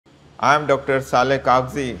I am Dr. Saleh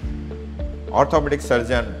Kagzi, orthopedic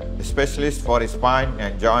surgeon, specialist for spine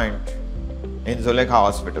and joint in Zulekha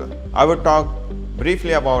Hospital. I will talk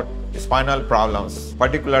briefly about spinal problems,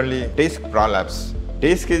 particularly disc prolapse.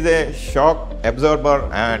 Disc is a shock absorber,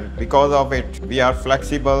 and because of it, we are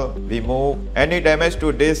flexible, we move. Any damage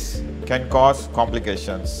to disc can cause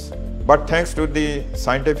complications. But thanks to the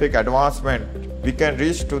scientific advancement, we can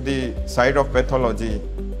reach to the site of pathology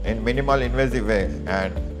in minimal invasive way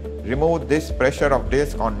and remove this pressure of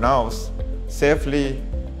disc on nerves safely,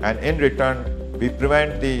 and in return, we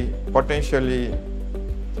prevent the potentially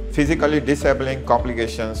physically disabling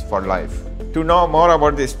complications for life. To know more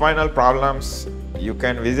about the spinal problems, you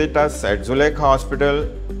can visit us at Zulekha Hospital.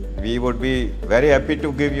 We would be very happy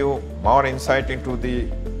to give you more insight into the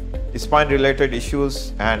spine related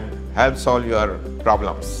issues and help solve your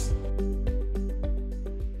problems.